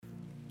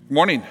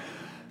Morning.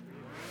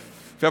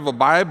 If you have a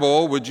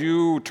Bible, would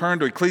you turn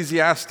to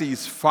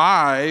Ecclesiastes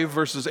 5,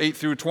 verses 8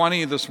 through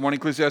 20 this morning,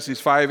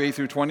 Ecclesiastes 5, 8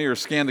 through 20, or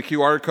scan the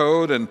QR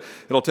code and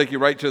it'll take you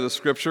right to the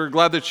scripture.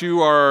 Glad that you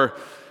are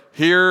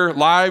here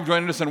live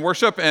joining us in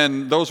worship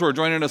and those who are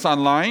joining us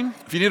online.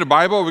 If you need a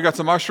Bible, we got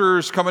some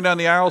ushers coming down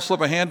the aisle.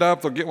 Slip a hand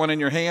up. They'll get one in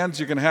your hands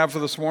you can have for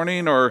this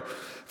morning, or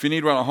if you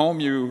need one at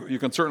home, you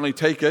can certainly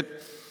take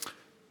it.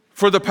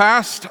 For the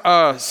past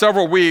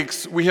several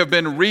weeks, we have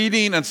been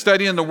reading and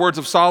studying the words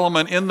of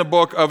Solomon in the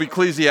book of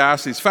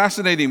Ecclesiastes.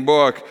 Fascinating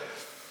book.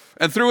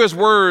 And through his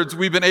words,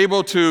 we've been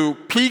able to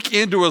peek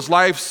into his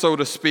life, so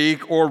to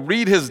speak, or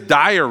read his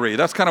diary.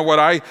 That's kind of what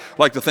I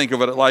like to think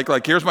of it like.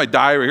 Like, here's my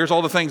diary. Here's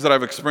all the things that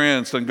I've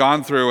experienced and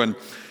gone through. And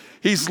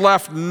he's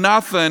left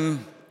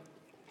nothing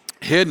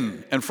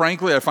hidden. And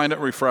frankly, I find it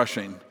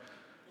refreshing.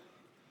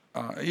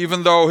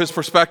 Even though his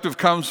perspective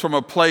comes from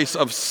a place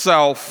of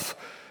self,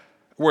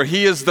 where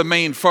he is the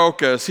main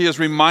focus, he has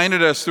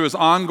reminded us through this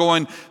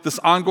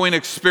ongoing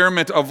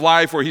experiment of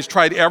life where he's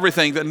tried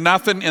everything, that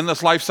nothing in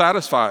this life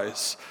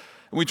satisfies.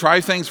 And we try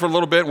things for a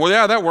little bit, well,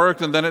 yeah, that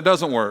worked, and then it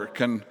doesn't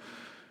work. And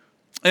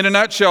in a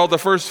nutshell, the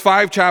first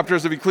 5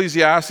 chapters of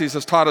Ecclesiastes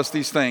has taught us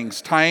these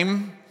things.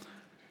 Time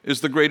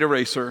is the great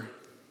eraser.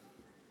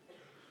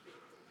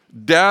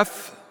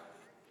 Death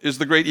is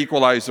the great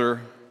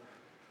equalizer.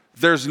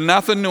 There's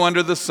nothing new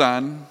under the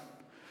sun.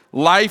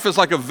 Life is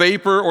like a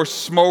vapor or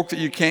smoke that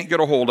you can't get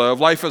a hold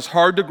of. Life is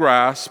hard to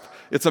grasp.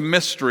 It's a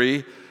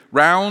mystery.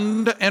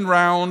 Round and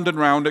round and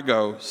round it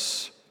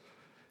goes.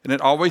 And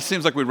it always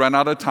seems like we run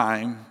out of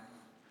time.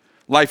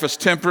 Life is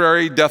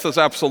temporary. Death is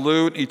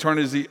absolute.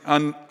 Eternity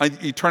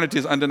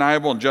is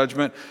undeniable, and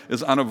judgment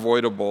is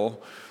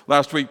unavoidable.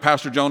 Last week,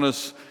 Pastor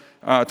Jonas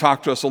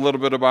talked to us a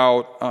little bit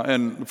about,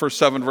 in the first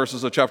 7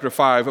 verses of chapter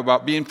 5,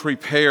 about being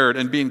prepared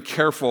and being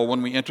careful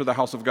when we enter the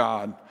house of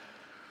God.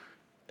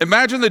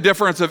 Imagine the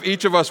difference if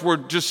each of us were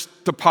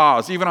just to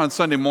pause, even on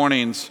Sunday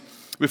mornings,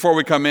 before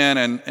we come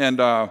in and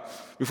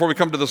before we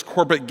come to this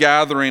corporate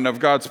gathering of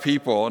God's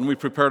people, and we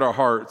prepared our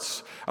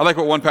hearts. I like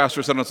what one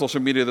pastor said on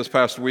social media this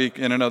past week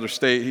in another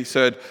state. He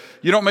said,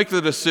 you don't make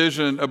the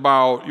decision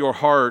about your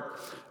heart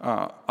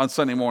on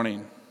Sunday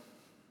morning.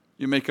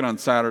 You make it on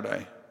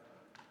Saturday.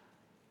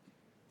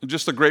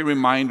 Just a great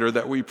reminder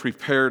that we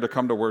prepare to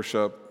come to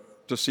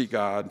worship, to seek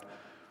God.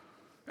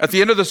 At the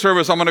end of the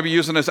service, I'm going to be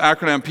using this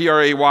acronym,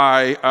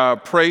 PRAY,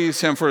 praise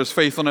him for his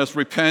faithfulness,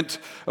 repent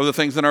of the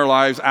things in our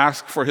lives,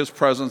 ask for his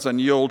presence, and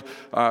yield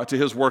to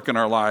his work in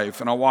our life.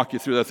 And I'll walk you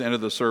through that at the end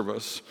of the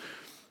service.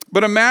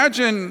 But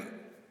imagine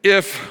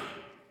if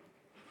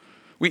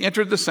we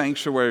entered the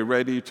sanctuary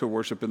ready to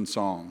worship in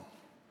song,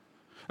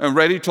 and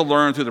ready to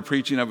learn through the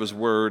preaching of his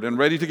word, and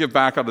ready to give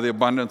back out of the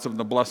abundance of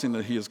the blessing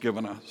that he has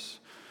given us.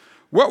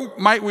 What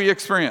might we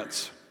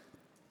experience?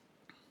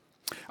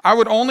 I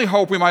would only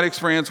hope we might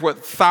experience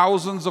what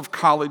thousands of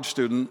college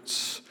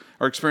students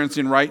are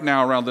experiencing right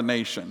now around the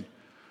nation.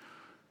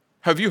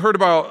 Have you heard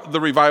about the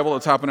revival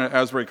that's happening at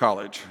Asbury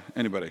College?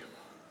 Anybody?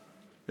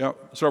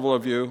 Yep, several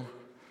of you.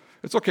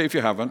 It's okay if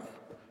you haven't.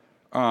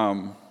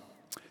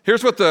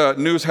 Here's what the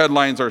news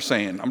headlines are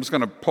saying. I'm just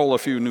going to pull a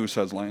few news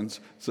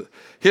headlines.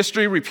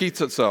 History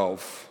repeats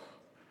itself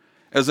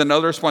as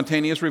another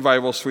spontaneous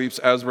revival sweeps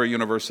Asbury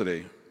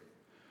University.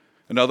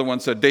 Another one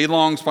said,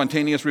 day-long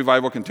spontaneous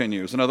revival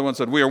continues. Another one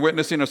said, we are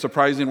witnessing a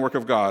surprising work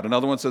of God.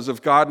 Another one says,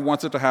 if God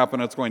wants it to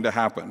happen, it's going to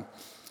happen.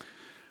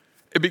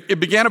 It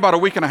began about a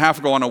week and a half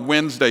ago on a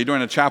Wednesday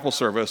during a chapel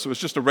service. It was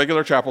just a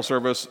regular chapel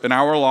service, an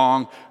hour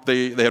long.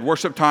 They had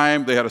worship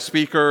time. They had a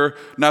speaker.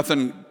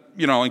 Nothing,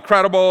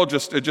 incredible.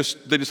 They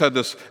just had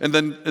this. And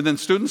then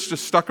students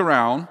just stuck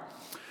around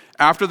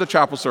after the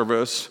chapel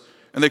service,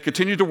 and they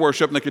continued to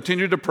worship, and they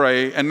continued to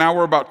pray, and now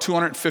we're about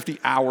 250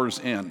 hours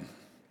in.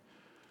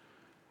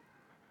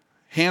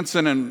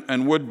 Hanson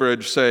and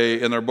Woodbridge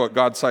say in their book,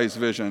 God-Sized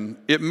Vision,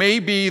 it may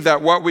be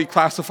that what we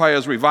classify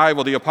as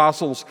revival, the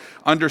apostles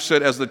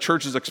understood as the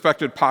church's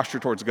expected posture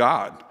towards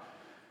God,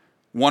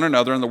 one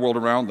another, and the world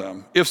around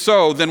them. If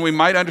so, then we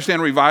might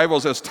understand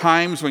revivals as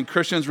times when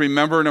Christians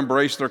remember and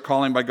embrace their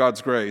calling by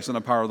God's grace and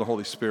the power of the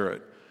Holy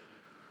Spirit.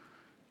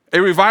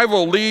 A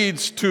revival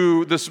leads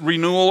to this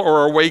renewal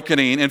or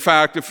awakening. In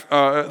fact,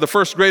 the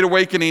first Great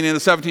Awakening in the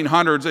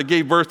 1700s, it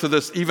gave birth to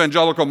this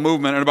evangelical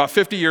movement. And about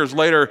 50 years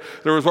later,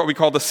 there was what we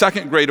call the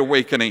Second Great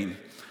Awakening.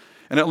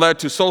 And it led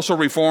to social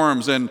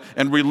reforms and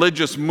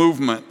religious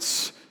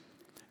movements.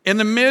 In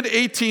the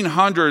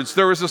mid-1800s,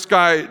 there was this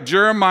guy,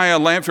 Jeremiah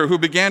Lanphier, who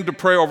began to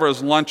pray over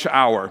his lunch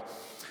hour.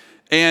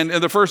 And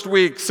in the first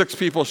week, 6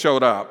 people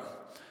showed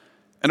up.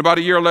 And about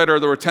a year later,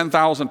 there were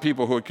 10,000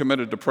 people who had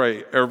committed to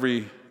pray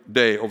every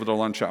day over their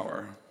lunch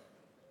hour.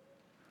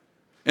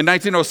 In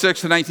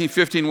 1906 to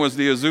 1915 was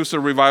the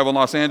Azusa Revival in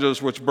Los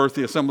Angeles, which birthed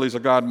the Assemblies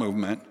of God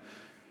movement.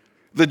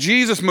 The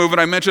Jesus movement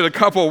I mentioned a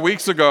couple of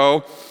weeks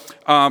ago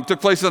took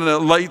place in the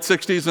late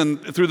 60s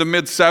and through the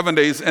mid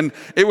 70s, and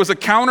it was a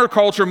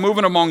counterculture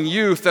movement among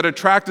youth that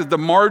attracted the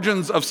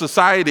margins of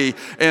society,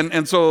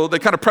 and so they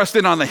kind of pressed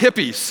in on the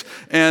hippies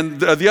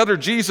and the other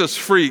Jesus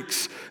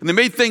freaks, and they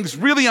made things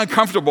really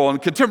uncomfortable, and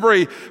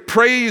contemporary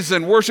praise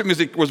and worship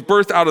music was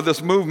birthed out of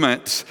this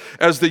movement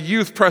as the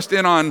youth pressed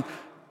in on,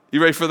 you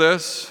ready for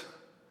this?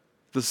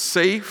 The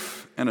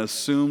safe and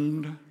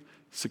assumed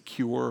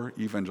secure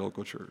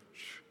evangelical church.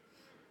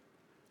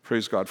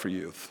 Praise God for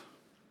youth.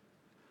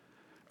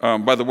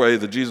 By the way,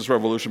 the Jesus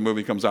Revolution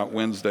movie comes out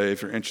Wednesday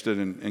if you're interested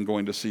in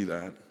going to see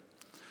that.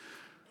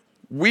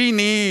 We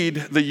need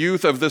the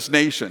youth of this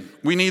nation.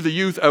 We need the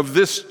youth of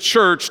this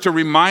church to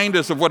remind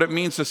us of what it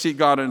means to seek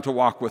God and to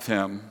walk with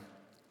Him.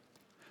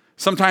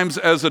 Sometimes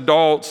as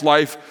adults,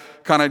 life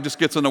kind of just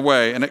gets in the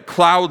way, and it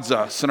clouds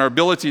us and our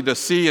ability to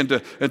see and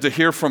to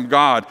hear from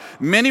God.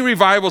 Many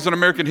revivals in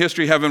American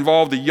history have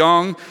involved the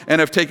young and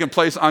have taken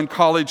place on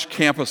college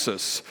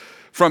campuses.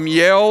 From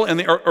Yale in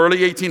the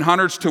early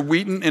 1800s to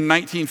Wheaton in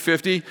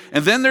 1950.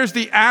 And then there's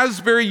the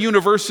Asbury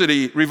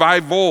University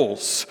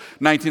revivals,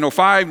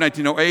 1905,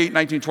 1908,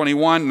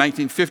 1921,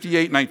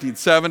 1958,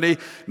 1970,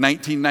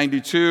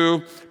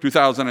 1992,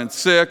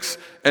 2006,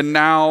 and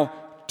now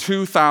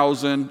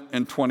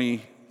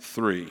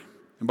 2023.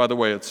 And by the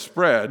way, it's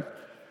spread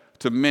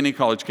to many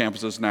college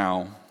campuses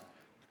now.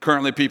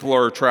 Currently, people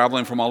are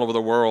traveling from all over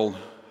the world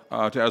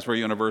to Asbury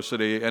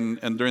University,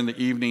 and during the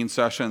evening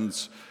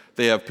sessions,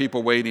 they have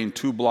people waiting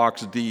 2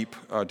 blocks deep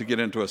to get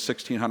into a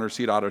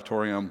 1,600-seat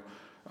auditorium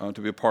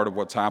to be a part of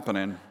what's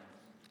happening.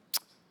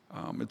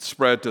 It's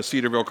spread to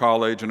Cedarville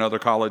College and other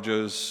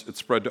colleges. It's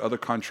spread to other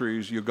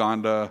countries,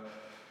 Uganda.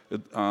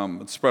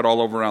 It's spread all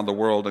over around the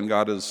world, and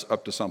God is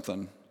up to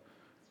something.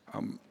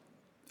 And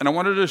I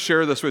wanted to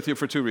share this with you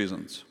for 2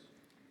 reasons.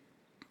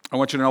 I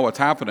want you to know what's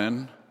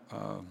happening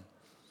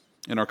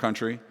in our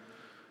country,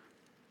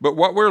 but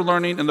what we're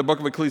learning in the book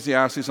of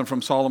Ecclesiastes and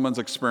from Solomon's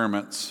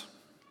experiments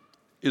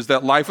is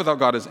that life without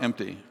God is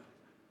empty,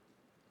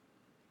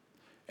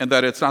 and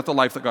that it's not the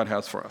life that God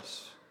has for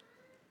us.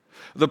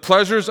 The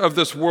pleasures of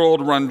this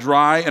world run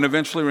dry and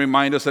eventually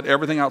remind us that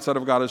everything outside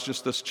of God is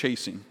just this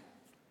chasing.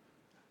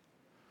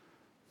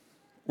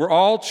 We're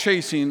all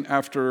chasing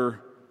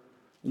after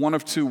one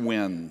of 2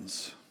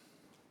 winds.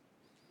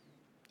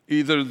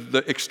 Either the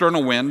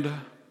external wind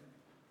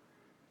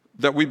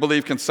that we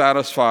believe can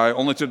satisfy,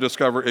 only to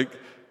discover it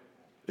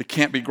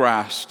can't be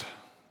grasped.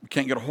 We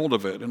can't get a hold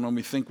of it, and when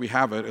we think we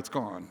have it, it's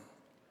gone.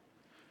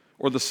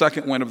 Or the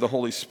second wind of the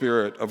Holy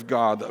Spirit of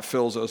God that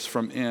fills us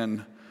from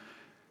in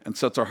and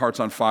sets our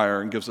hearts on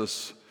fire and gives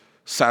us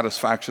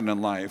satisfaction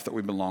in life that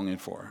we've been longing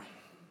for.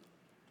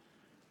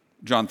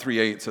 John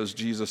 3:8 says,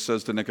 Jesus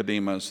says to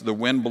Nicodemus, the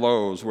wind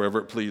blows wherever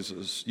it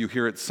pleases. You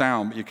hear its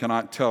sound, but you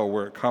cannot tell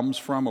where it comes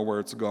from or where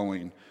it's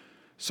going.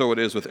 So it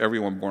is with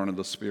everyone born of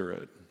the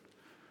Spirit.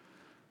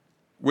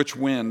 Which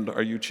wind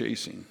are you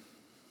chasing?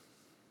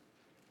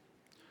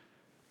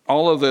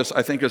 All of this,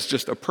 I think, is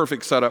just a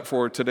perfect setup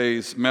for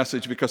today's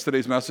message, because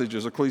today's message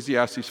is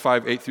Ecclesiastes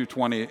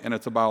 5:8-20, and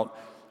it's about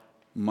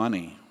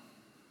money.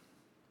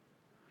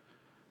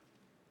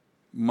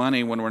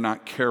 Money, when we're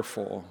not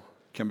careful,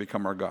 can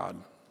become our God.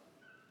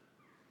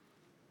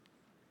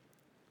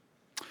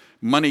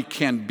 Money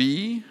can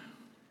be,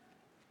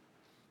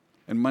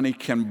 and money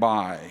can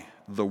buy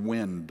the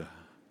wind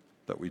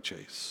that we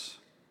chase.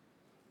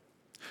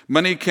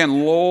 Money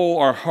can lull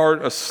our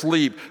heart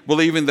asleep,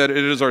 believing that it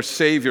is our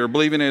Savior,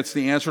 believing it's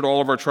the answer to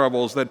all of our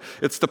troubles, that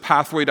it's the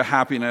pathway to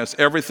happiness.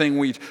 Everything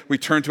we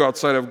turn to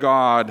outside of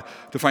God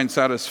to find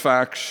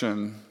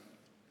satisfaction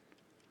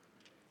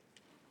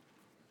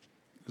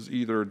is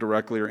either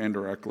directly or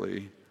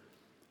indirectly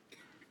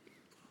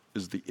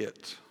is the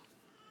it.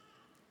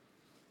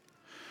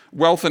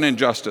 Wealth and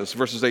injustice,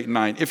 verses 8 and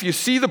 9. If you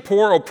see the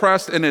poor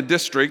oppressed in a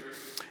district,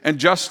 and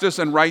justice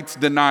and rights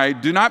denied,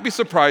 do not be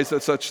surprised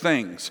at such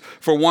things.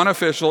 For one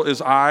official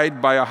is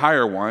eyed by a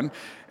higher one,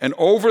 and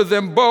over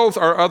them both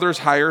are others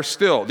higher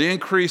still. The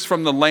increase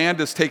from the land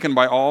is taken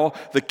by all.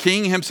 The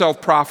king himself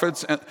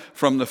profits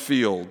from the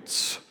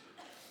fields.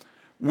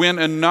 When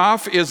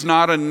enough is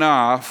not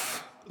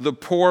enough, the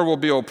poor will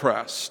be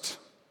oppressed.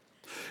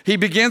 He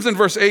begins in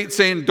verse 8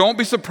 saying, don't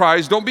be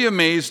surprised, don't be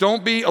amazed,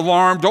 don't be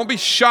alarmed, don't be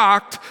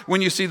shocked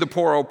when you see the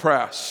poor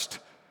oppressed.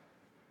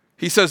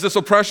 He says this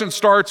oppression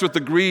starts with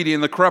the greedy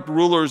and the corrupt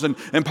rulers and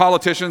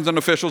politicians and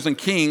officials and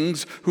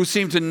kings who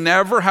seem to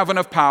never have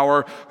enough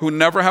power, who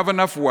never have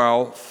enough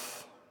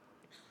wealth.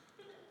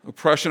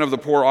 Oppression of the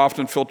poor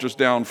often filters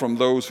down from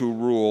those who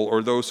rule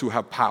or those who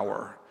have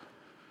power.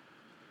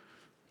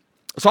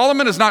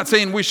 Solomon is not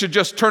saying we should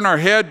just turn our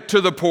head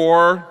to the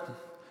poor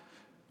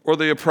or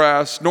the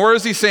oppressed, nor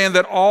is he saying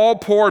that all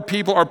poor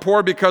people are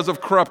poor because of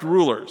corrupt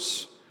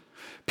rulers.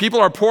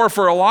 People are poor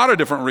for a lot of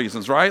different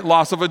reasons, right?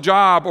 Loss of a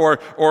job or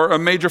a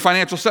major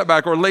financial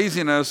setback or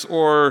laziness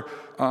or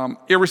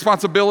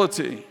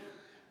irresponsibility.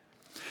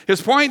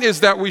 His point is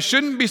that we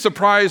shouldn't be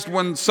surprised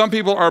when some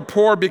people are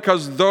poor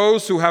because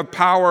those who have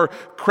power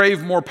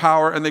crave more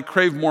power and they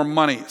crave more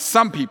money.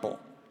 Some people.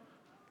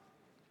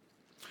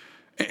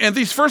 And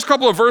these first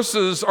couple of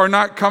verses are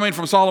not coming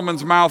from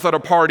Solomon's mouth at a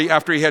party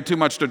after he had too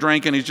much to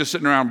drink and he's just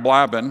sitting around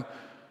blabbing.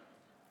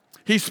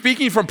 He's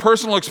speaking from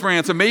personal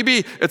experience, and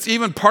maybe it's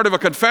even part of a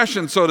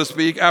confession, so to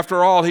speak.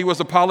 After all, he was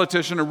a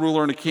politician, a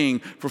ruler, and a king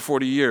for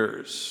 40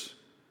 years.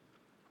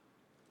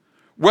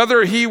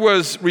 Whether he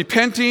was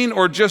repenting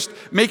or just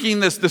making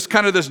this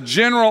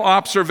general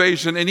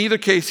observation, in either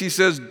case, he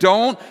says,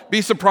 don't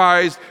be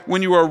surprised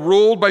when you are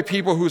ruled by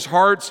people whose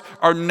hearts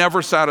are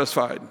never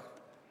satisfied.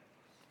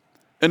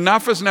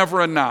 Enough is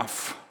never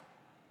enough.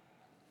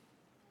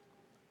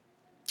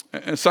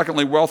 And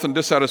secondly, wealth and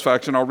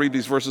dissatisfaction. I'll read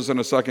these verses in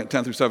a second,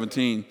 10 through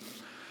 17.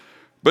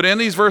 But in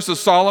these verses,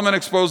 Solomon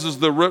exposes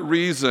the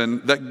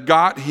reason that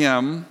got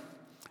him,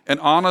 and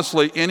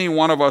honestly, any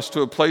one of us,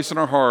 to a place in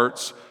our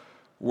hearts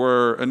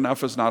where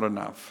enough is not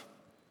enough.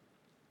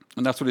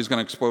 And that's what he's going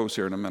to expose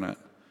here in a minute.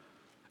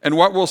 And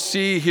what we'll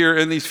see here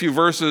in these few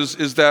verses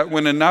is that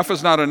when enough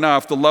is not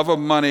enough, the love of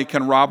money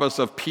can rob us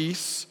of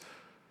peace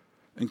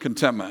and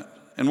contentment.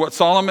 And what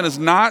Solomon is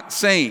not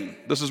saying,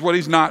 this is what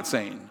he's not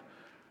saying,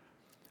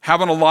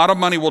 having a lot of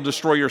money will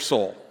destroy your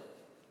soul.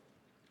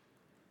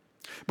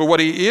 But what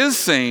he is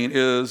saying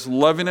is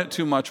loving it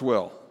too much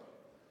will.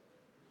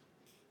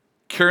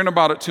 Caring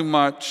about it too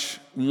much,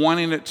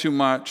 wanting it too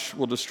much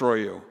will destroy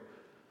you.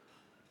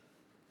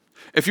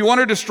 If you want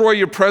to destroy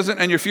your present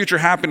and your future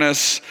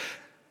happiness,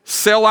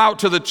 sail out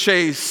to the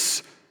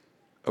chase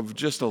of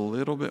just a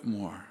little bit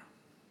more.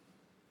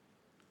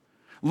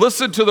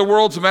 Listen to the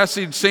world's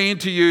message saying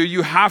to you,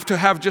 you have to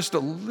have just a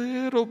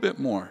little bit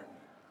more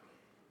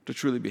to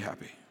truly be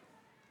happy.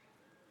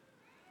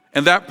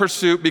 And that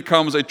pursuit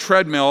becomes a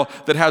treadmill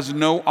that has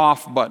no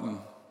off button.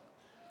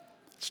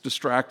 It's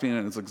distracting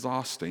and it's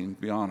exhausting,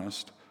 to be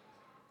honest.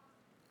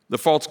 The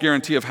false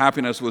guarantee of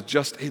happiness with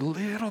just a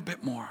little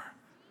bit more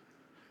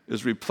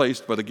is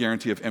replaced by the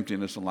guarantee of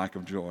emptiness and lack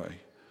of joy.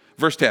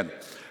 Verse 10,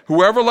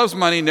 whoever loves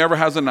money never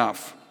has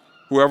enough.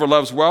 Whoever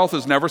loves wealth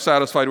is never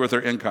satisfied with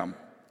their income.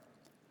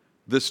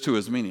 This too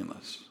is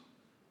meaningless.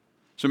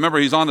 So remember,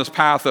 he's on this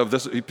path of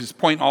this, he's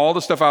pointing all the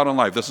stuff out in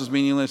life. This is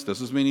meaningless,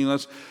 this is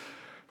meaningless.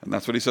 And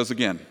that's what he says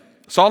again.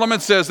 Solomon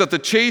says that the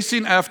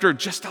chasing after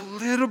just a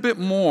little bit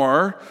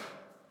more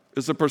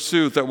is a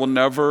pursuit that will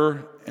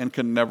never and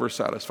can never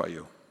satisfy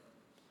you.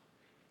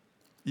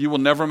 You will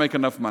never make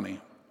enough money.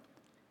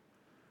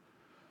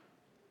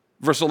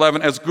 Verse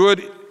 11, as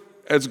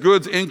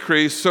goods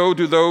increase, so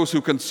do those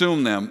who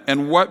consume them.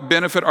 And what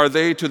benefit are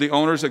they to the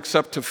owners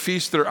except to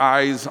feast their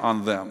eyes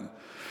on them?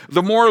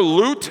 The more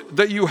loot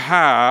that you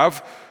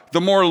have,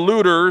 the more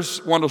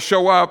looters want to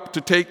show up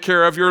to take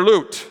care of your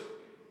loot.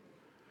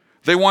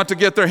 They want to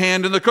get their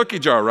hand in the cookie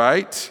jar,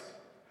 right?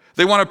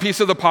 They want a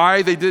piece of the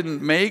pie they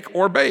didn't make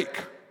or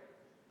bake.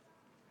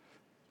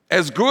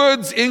 As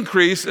goods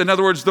increase, in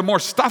other words, the more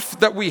stuff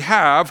that we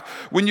have,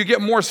 when you get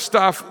more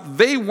stuff,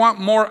 they want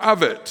more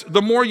of it.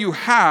 The more you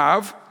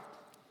have,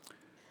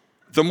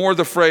 the more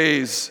the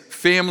phrase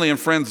family and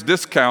friends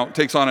discount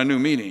takes on a new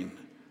meaning,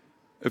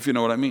 if you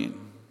know what I mean.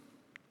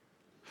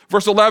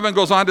 Verse 11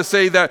 goes on to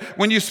say that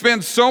when you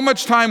spend so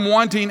much time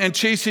wanting and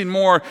chasing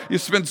more, you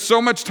spend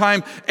so much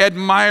time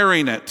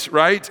admiring it,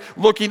 right?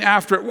 Looking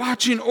after it,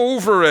 watching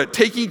over it,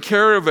 taking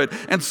care of it.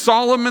 And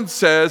Solomon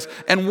says,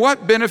 and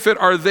what benefit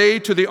are they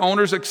to the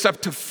owners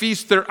except to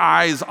feast their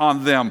eyes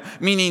on them,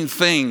 meaning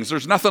things.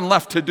 There's nothing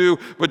left to do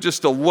but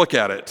just to look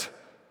at it.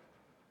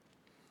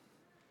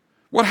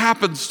 What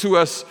happens to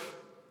us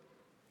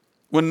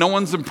when no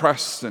one's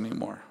impressed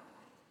anymore?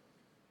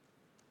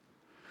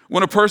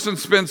 When a person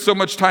spends so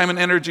much time and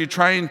energy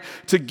trying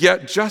to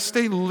get just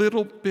a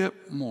little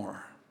bit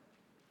more.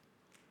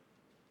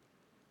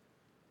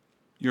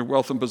 Your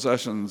wealth and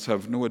possessions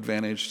have no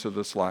advantage to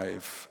this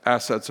life.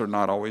 Assets are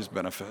not always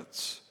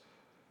benefits.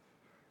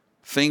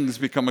 Things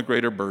become a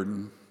greater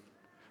burden.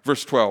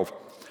 Verse 12,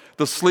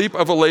 the sleep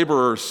of a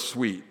laborer is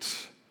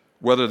sweet,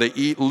 whether they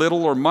eat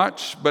little or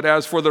much, but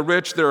as for the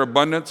rich, their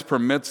abundance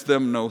permits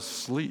them no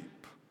sleep.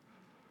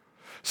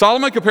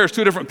 Solomon compares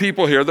two different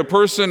people here. A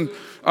person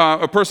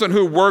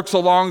who works a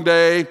long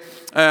day,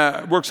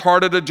 works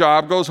hard at a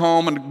job, goes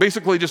home and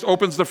basically just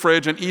opens the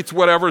fridge and eats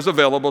whatever is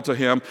available to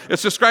him.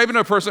 It's describing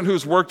a person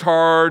who's worked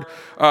hard,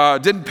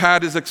 didn't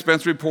pad his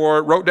expense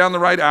report, wrote down the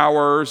right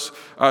hours,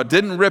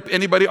 didn't rip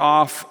anybody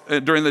off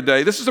during the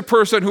day. This is a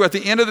person who at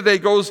the end of the day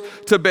goes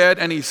to bed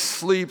and he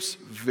sleeps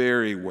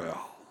very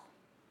well.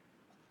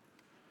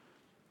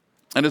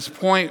 And his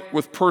point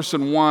with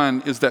person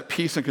one is that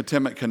peace and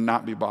contentment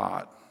cannot be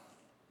bought.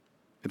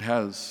 It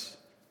has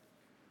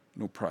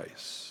no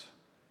price.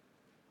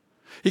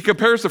 He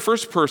compares the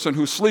first person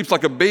who sleeps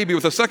like a baby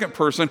with a second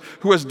person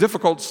who has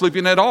difficult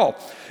sleeping at all.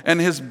 And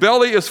his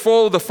belly is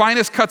full of the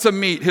finest cuts of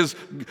meat.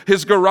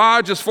 His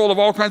garage is full of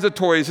all kinds of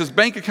toys. His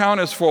bank account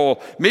is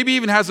full. Maybe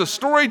even has a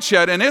storage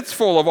shed and it's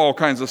full of all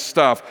kinds of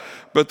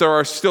stuff. But there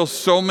are still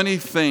so many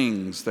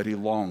things that he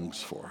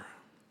longs for.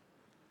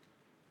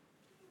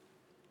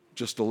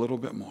 Just a little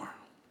bit more.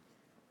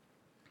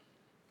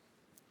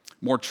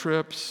 More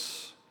trips.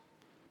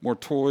 More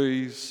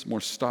toys,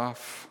 more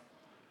stuff,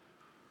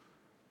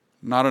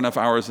 not enough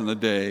hours in the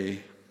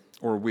day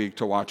or a week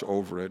to watch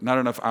over it, not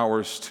enough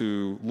hours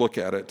to look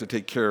at it, to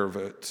take care of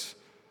it.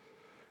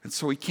 And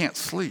so he can't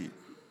sleep.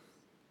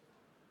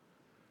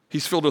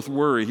 He's filled with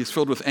worry. He's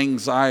filled with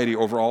anxiety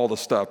over all the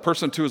stuff.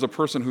 Person 2 is a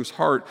person whose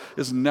heart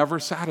is never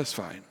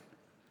satisfied.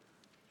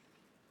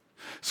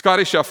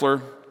 Scottie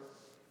Scheffler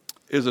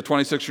is a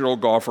 26-year-old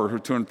golfer who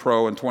turned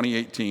pro in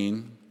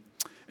 2018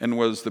 and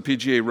was the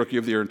PGA Rookie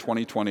of the Year in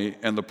 2020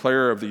 and the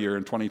Player of the Year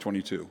in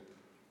 2022.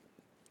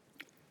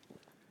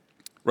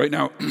 Right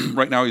now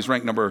he's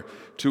ranked number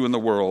 2 in the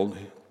world.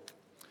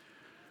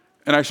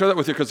 And I share that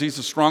with you because he's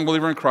a strong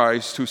believer in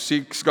Christ who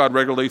seeks God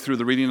regularly through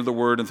the reading of the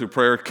Word and through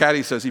prayer.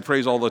 Caddy says he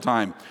prays all the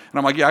time. And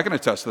I'm like, yeah, I can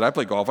attest to that. I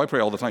play golf. I pray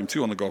all the time,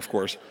 too, on the golf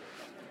course.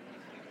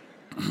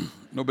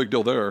 No big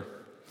deal there.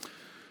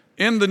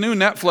 In the new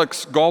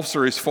Netflix golf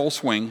series, Full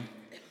Swing,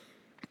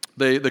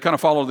 they kind of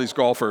follow these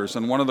golfers.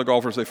 And one of the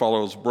golfers they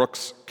follow is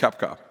Brooks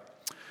Koepka.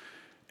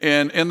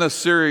 And in this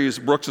series,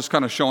 Brooks is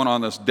kind of showing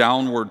on this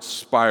downward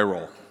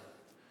spiral.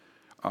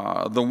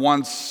 The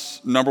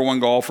once number 1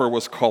 golfer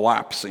was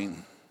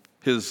collapsing.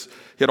 He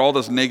had all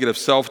this negative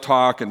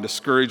self-talk and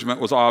discouragement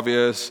was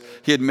obvious.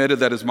 He admitted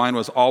that his mind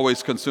was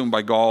always consumed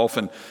by golf.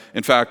 And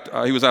in fact,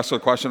 he was asked a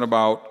question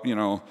about,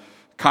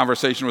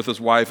 conversation with his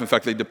wife. In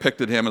fact, they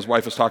depicted him. His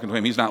wife was talking to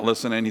him. He's not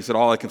listening. He said,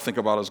 all I can think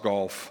about is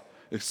golf.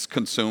 It's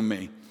consumed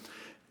me.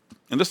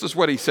 And this is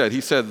what he said.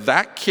 He said,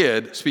 that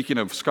kid, speaking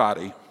of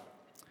Scotty,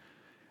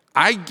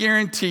 I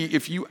guarantee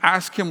if you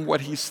ask him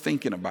what he's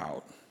thinking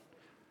about,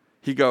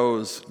 he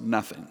goes,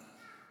 nothing.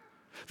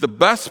 The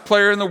best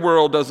player in the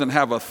world doesn't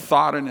have a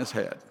thought in his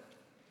head.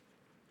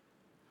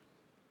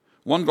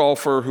 One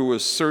golfer who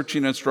is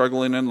searching and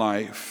struggling in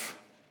life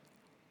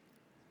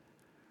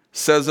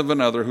says of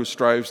another who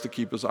strives to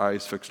keep his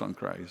eyes fixed on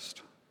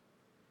Christ.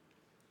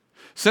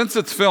 Since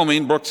its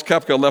filming, Brooks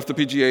Koepka left the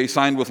PGA,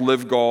 signed with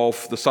Live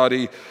Golf, the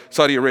Saudi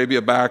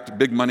Arabia-backed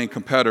big money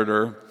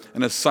competitor,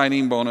 and his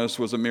signing bonus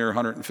was a mere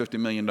 $150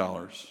 million.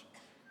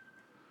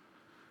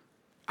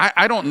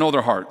 I don't know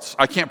their hearts.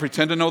 I can't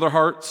pretend to know their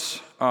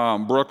hearts,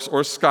 Brooks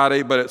or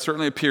Scotty, but it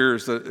certainly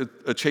appears that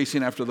it's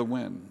chasing after the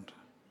wind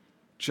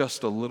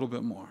just a little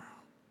bit more.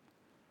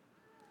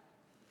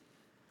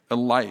 A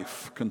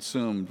life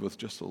consumed with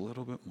just a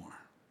little bit more.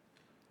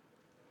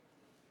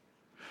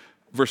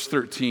 Verse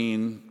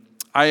 13,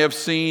 I have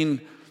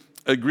seen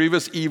a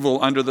grievous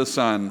evil under the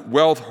sun,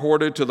 wealth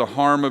hoarded to the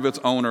harm of its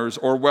owners,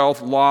 or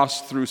wealth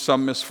lost through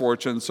some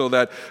misfortune, so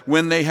that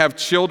when they have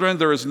children,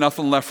 there is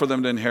nothing left for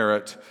them to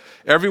inherit.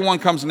 Everyone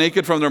comes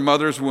naked from their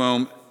mother's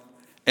womb,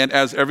 and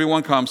as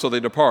everyone comes, so they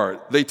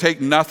depart. They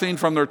take nothing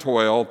from their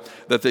toil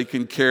that they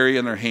can carry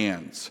in their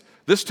hands.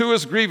 This too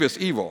is grievous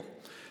evil.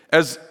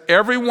 As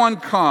everyone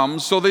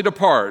comes, so they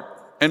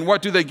depart. And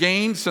what do they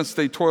gain since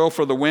they toil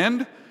for the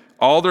wind?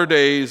 All their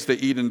days they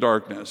eat in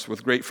darkness,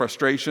 with great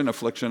frustration,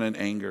 affliction, and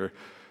anger.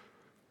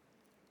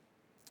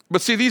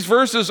 But see, these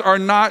verses are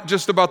not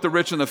just about the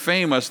rich and the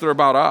famous, they're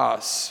about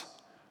us.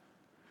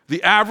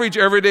 The average,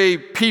 everyday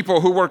people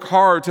who work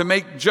hard to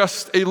make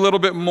just a little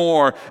bit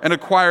more and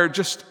acquire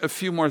just a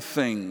few more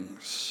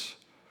things.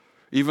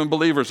 Even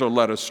believers are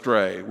led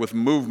astray with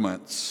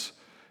movements.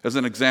 As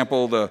an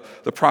example, the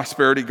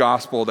prosperity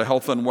gospel, the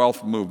health and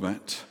wealth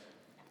movement.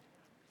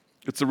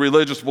 It's a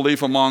religious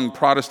belief among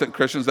Protestant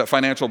Christians that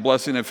financial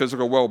blessing and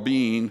physical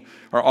well-being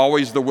are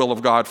always the will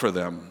of God for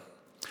them.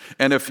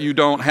 And if you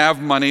don't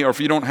have money, or if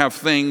you don't have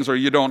things, or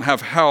you don't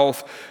have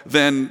health,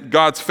 then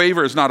God's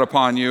favor is not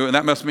upon you, and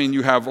that must mean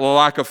you have a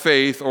lack of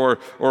faith or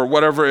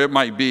whatever it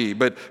might be.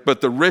 But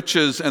the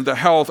riches and the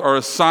health are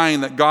a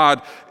sign that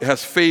God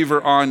has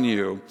favor on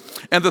you.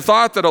 And the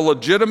thought that a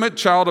legitimate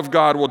child of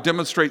God will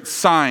demonstrate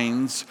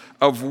signs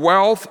of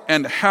wealth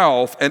and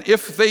health, and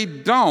if they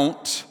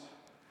don't,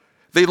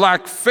 they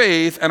lack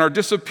faith and are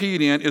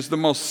disobedient, is the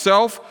most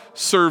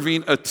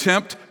self-serving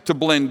attempt to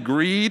blend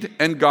greed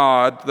and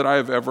God that I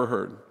have ever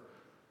heard.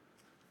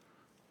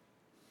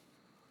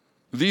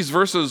 These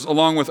verses,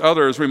 along with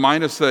others,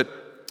 remind us that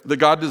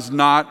God does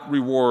not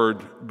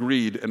reward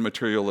greed and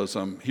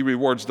materialism. He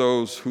rewards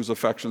those whose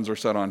affections are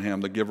set on Him,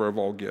 the giver of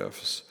all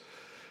gifts.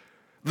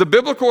 The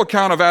biblical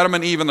account of Adam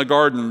and Eve in the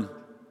garden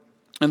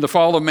and the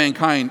fall of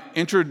mankind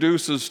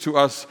introduces to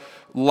us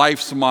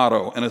life's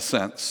motto, in a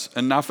sense.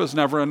 Enough is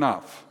never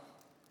enough.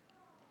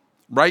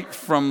 Right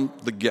from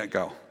the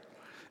get-go.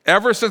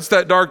 Ever since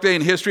that dark day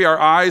in history, our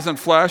eyes and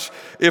flesh,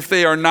 if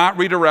they are not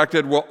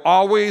redirected, will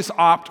always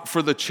opt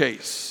for the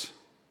chase.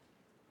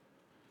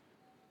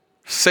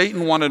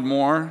 Satan wanted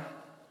more.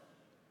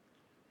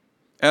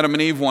 Adam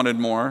and Eve wanted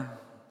more.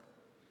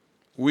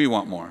 We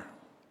want more.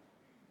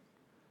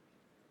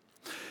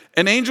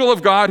 An angel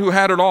of God who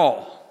had it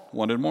all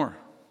wanted more.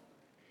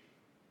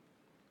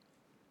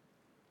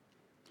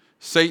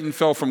 Satan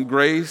fell from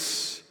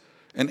grace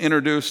and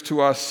introduced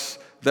to us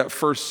that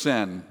first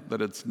sin, that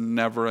it's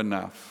never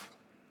enough.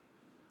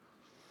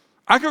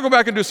 I could go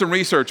back and do some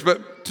research,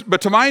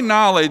 but to my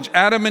knowledge,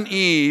 Adam and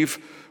Eve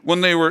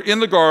when they were in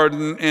the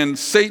garden and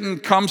Satan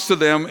comes to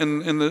them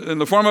in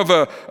the form of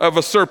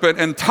a serpent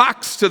and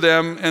talks to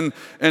them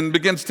and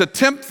begins to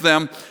tempt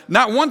them,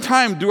 not one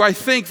time do I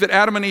think that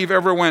Adam and Eve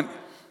ever went,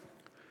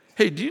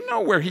 hey, do you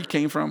know where he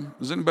came from?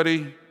 Does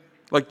anybody,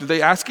 did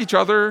they ask each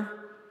other?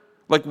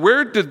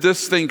 Where did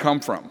this thing come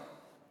from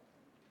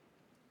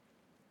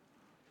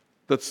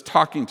that's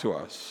talking to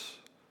us?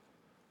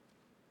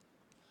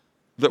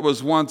 That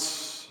was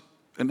once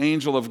an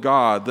angel of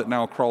God that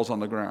now crawls on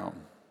the ground,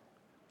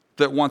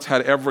 that once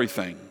had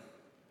everything.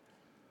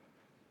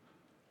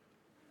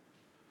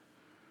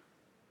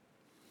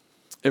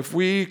 If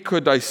we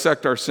could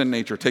dissect our sin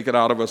nature, take it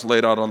out of us, lay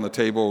it out on the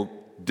table,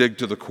 dig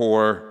to the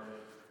core,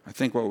 I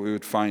think what we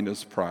would find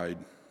is pride.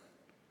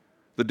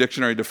 The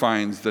dictionary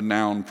defines the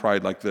noun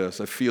pride like this: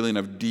 a feeling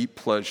of deep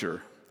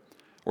pleasure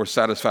or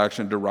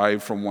satisfaction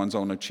derived from one's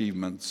own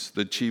achievements,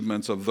 the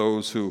achievements of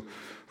those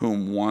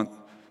whom one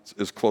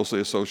is closely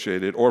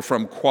associated, or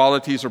from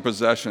qualities or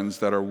possessions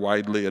that are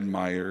widely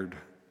admired.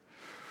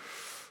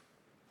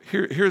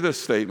 Hear this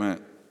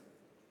statement: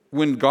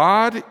 when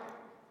God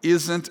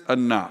isn't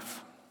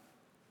enough,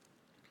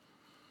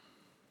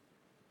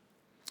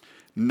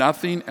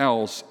 nothing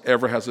else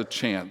ever has a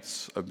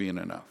chance of being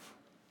enough.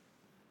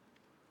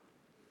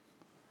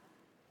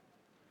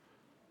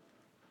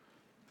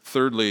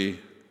 Thirdly,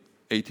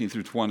 18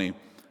 through 20,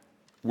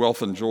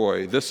 wealth and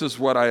joy. This is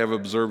what I have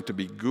observed to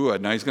be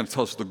good. Now he's going to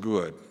tell us the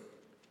good,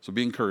 so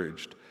be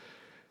encouraged.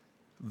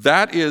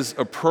 That is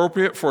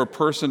appropriate for a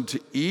person to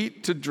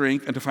eat, to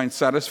drink, and to find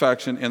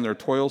satisfaction in their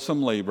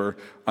toilsome labor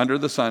under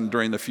the sun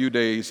during the few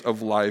days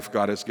of life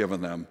God has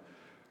given them.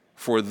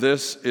 For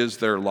this is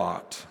their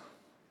lot.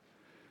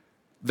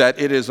 That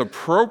it is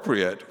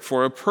appropriate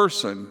for a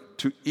person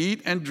to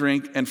eat and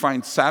drink and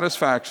find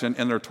satisfaction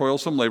in their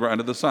toilsome labor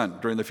under the sun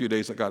during the few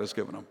days that God has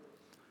given them.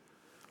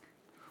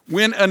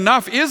 When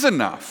enough is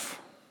enough,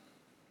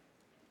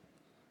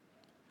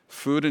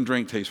 food and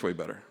drink taste way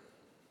better.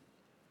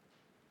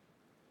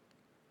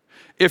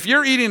 If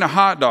you're eating a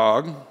hot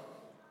dog,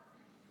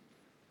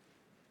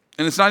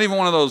 and it's not even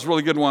one of those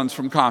really good ones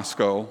from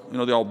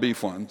Costco, the all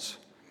beef ones,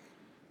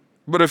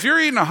 but if you're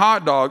eating a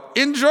hot dog,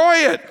 enjoy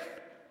it.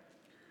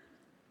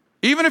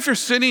 Even if you're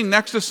sitting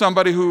next to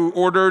somebody who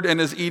ordered and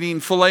is eating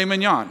filet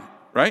mignon,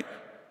 right?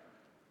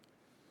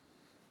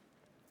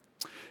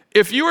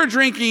 If you are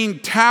drinking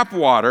tap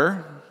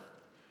water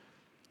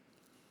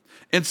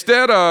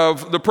instead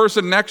of the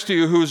person next to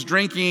you who's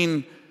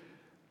drinking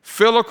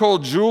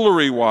Fillico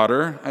jewelry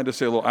water, I had to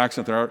say a little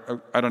accent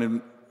there.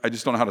 I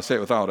just don't know how to say it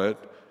without it.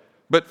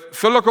 But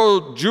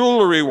Fillico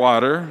jewelry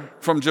water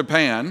from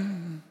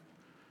Japan,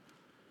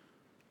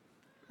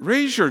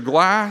 raise your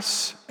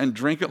glass and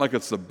drink it like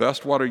it's the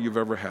best water you've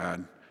ever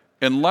had,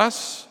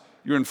 unless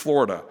you're in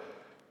Florida.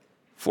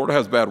 Florida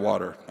has bad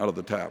water out of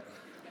the tap.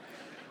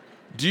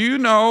 Do you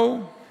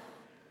know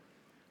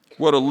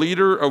what a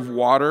liter of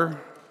water,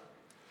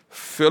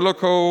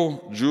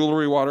 Fillico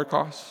jewelry water,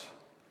 costs?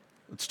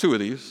 It's 2 of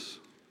these.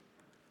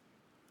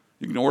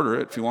 You can order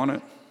it if you want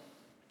it.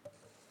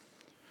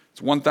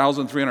 It's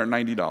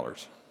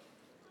 $1,390.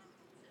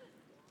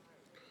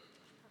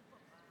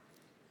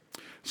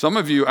 Some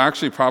of you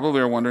actually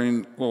probably are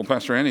wondering, well,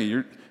 Pastor Annie,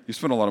 you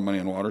spend a lot of money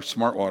on water,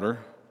 smart water.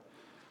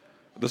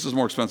 This is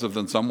more expensive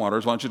than some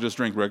waters. Why don't you just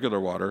drink regular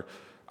water?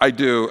 I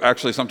do.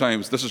 Actually,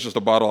 sometimes this is just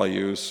a bottle I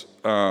use.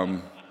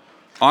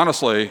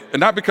 Honestly, and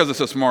not because it's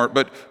so smart,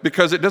 but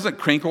because it doesn't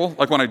crinkle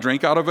like when I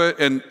drink out of it.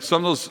 And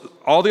some of those,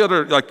 all the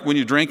other, like when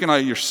you drink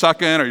and you're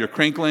sucking or you're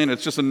crinkling,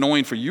 it's just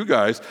annoying for you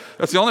guys.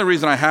 That's the only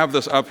reason I have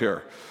this up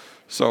here.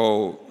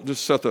 So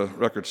just set the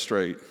record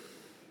straight.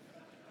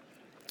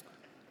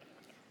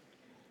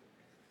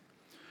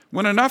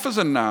 When enough is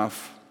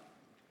enough,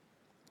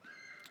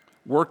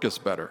 work is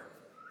better.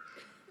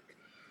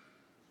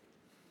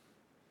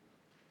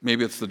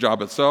 Maybe it's the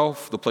job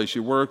itself, the place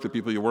you work, the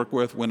people you work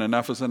with. When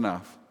enough is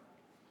enough.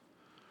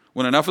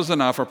 When enough is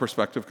enough, our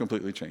perspective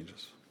completely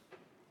changes.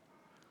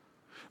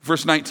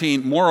 Verse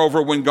 19,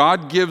 moreover, when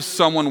God gives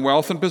someone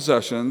wealth and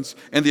possessions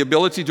and the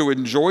ability to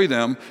enjoy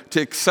them,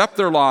 to accept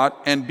their lot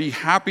and be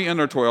happy in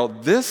their toil,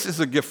 this is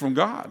a gift from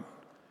God.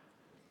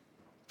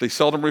 They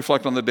seldom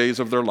reflect on the days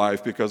of their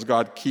life because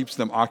God keeps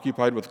them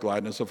occupied with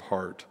gladness of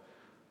heart.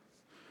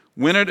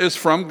 When it is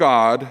from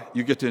God,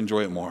 you get to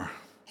enjoy it more.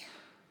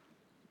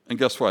 And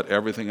guess what?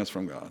 Everything is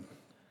from God.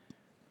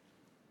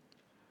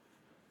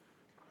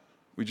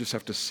 We just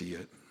have to see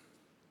it.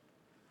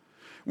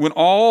 When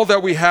all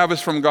that we have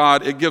is from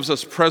God, it gives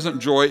us present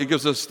joy. It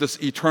gives us this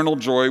eternal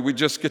joy. We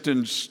just get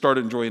to start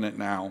enjoying it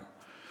now.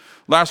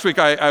 Last week,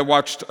 I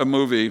watched a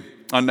movie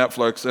on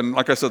Netflix, and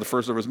like I said, the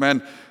first there was,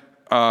 man,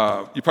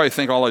 you probably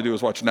think all I do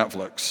is watch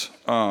Netflix.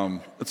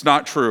 It's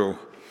not true.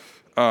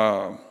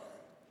 But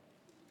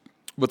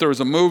there was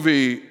a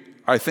movie,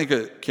 I think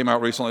it came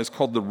out recently, it's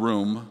called The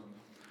Room.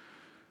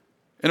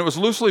 And it was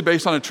loosely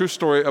based on a true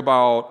story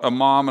about a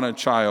mom and a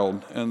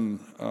child and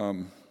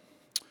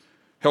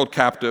held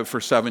captive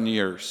for 7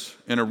 years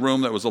in a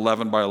room that was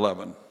 11 by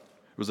 11. It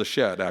was a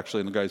shed,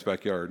 actually, in the guy's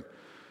backyard.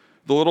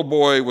 The little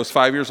boy was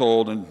 5 years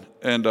old,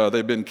 and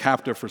they'd been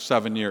captive for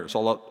 7 years.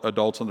 All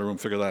adults in the room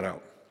figure that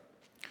out.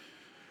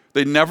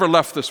 They never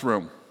left this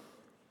room.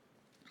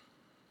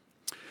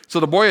 So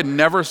the boy had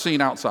never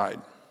seen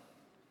outside.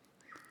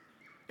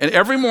 And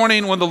every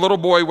morning when the little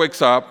boy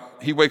wakes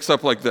up, he wakes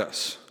up like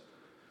this.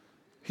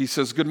 He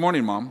says, "Good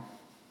morning, Mom."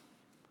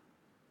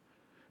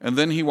 And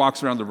then he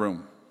walks around the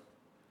room.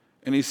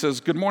 And he says,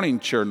 "Good morning,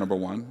 chair number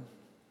 1.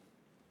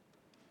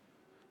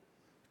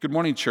 Good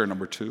morning, chair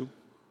number 2.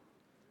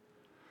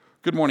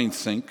 Good morning,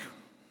 sink.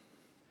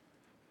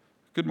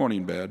 Good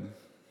morning, bed."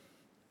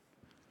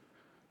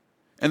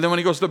 And then when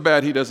he goes to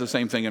bed, he does the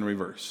same thing in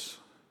reverse.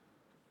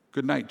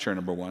 "Good night, chair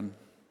number 1.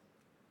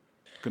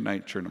 Good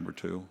night, chair number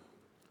 2.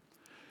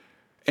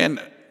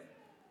 And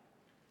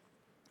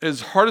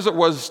as hard as it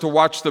was to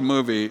watch the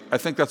movie, I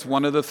think that's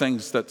one of the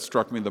things that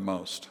struck me the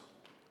most,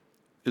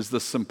 is the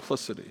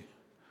simplicity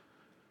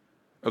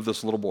of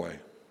this little boy.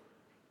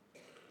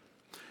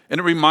 And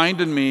it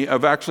reminded me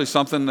of actually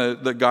something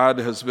that God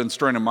has been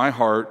stirring in my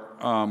heart,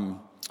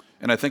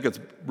 and I think it's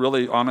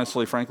really,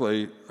 honestly,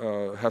 frankly,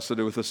 has to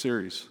do with this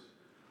series.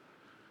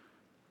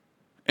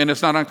 And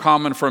it's not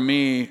uncommon for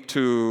me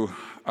to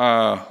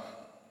pause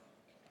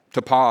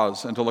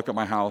and to look at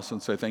my house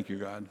and say, "Thank you,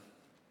 God.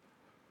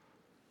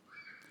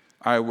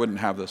 I wouldn't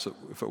have this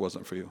if it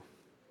wasn't for you."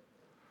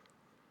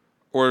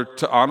 Or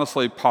to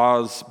honestly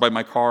pause by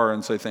my car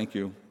and say, "Thank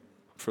you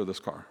for this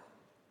car."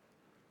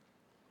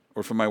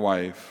 Or for my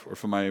wife, or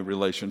for my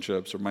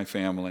relationships, or my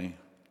family,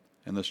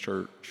 and this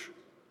church.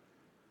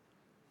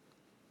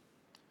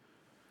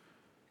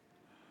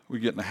 We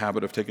get in the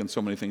habit of taking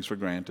so many things for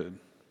granted.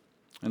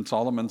 And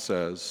Solomon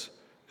says,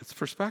 it's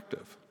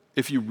perspective.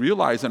 If you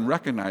realize and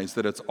recognize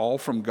that it's all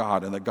from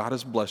God and that God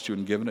has blessed you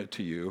and given it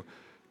to you,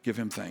 give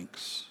him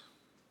thanks.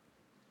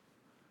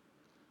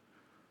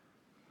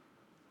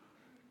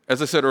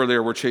 As I said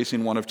earlier, we're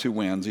chasing one of two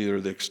winds, either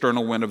the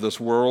external wind of this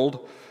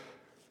world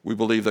we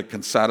believe that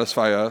can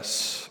satisfy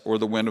us, or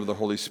the wind of the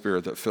Holy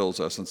Spirit that fills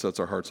us and sets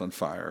our hearts on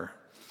fire.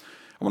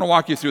 I want to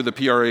walk you through the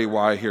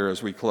PRAY here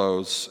as we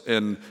close.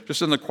 And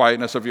just in the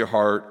quietness of your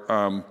heart,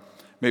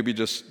 maybe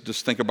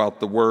just think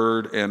about the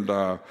word and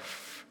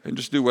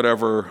just do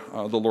whatever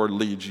the Lord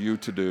leads you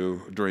to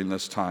do during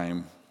this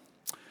time.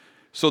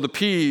 So the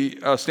P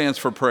stands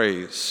for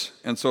praise.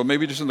 And so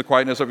maybe just in the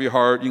quietness of your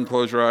heart, you can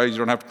close your eyes. You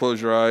don't have to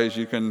close your eyes.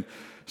 You can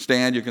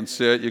stand, you can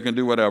sit, you can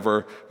do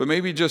whatever. But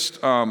maybe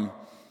just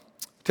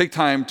take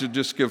time to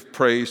just give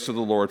praise to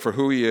the Lord for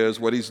who he is,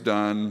 what he's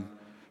done,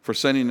 for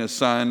sending his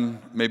son,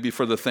 maybe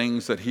for the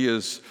things that he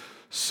has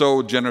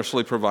so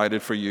generously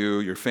provided for you,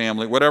 your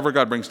family, whatever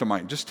God brings to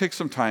mind. Just take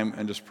some time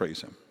and just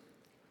praise him.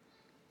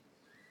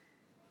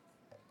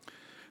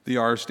 The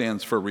R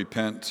stands for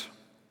repent.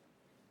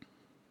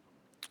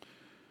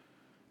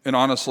 And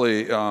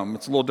honestly, it's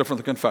a little different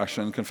than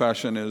confession.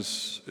 Confession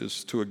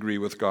is to agree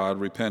with God.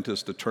 Repent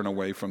is to turn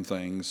away from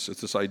things.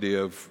 It's this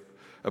idea of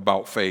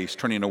about face,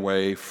 turning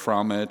away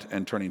from it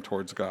and turning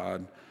towards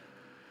God.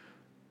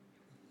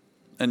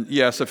 And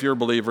yes, if you're a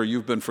believer,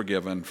 you've been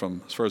forgiven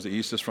from as far as the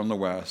east is from the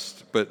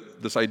west.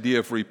 But this idea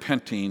of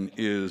repenting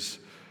is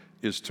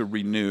to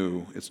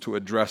renew. It's to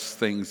address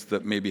things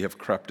that maybe have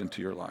crept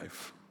into your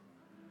life,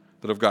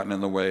 that have gotten in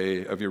the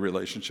way of your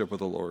relationship with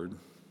the Lord.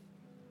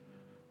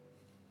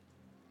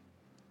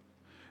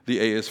 The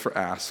A is for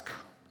ask.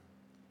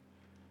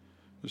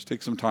 Just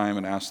take some time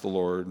and ask the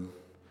Lord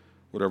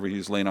whatever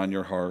he's laying on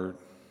your heart.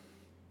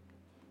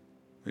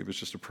 Maybe it's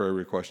just a prayer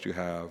request you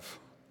have.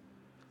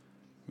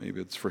 Maybe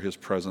it's for his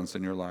presence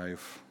in your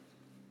life.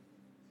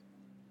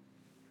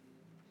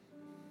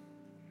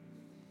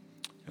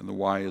 And the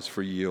Y is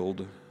for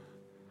yield.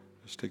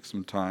 Just take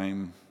some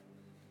time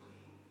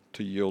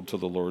to yield to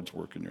the Lord's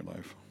work in your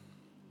life.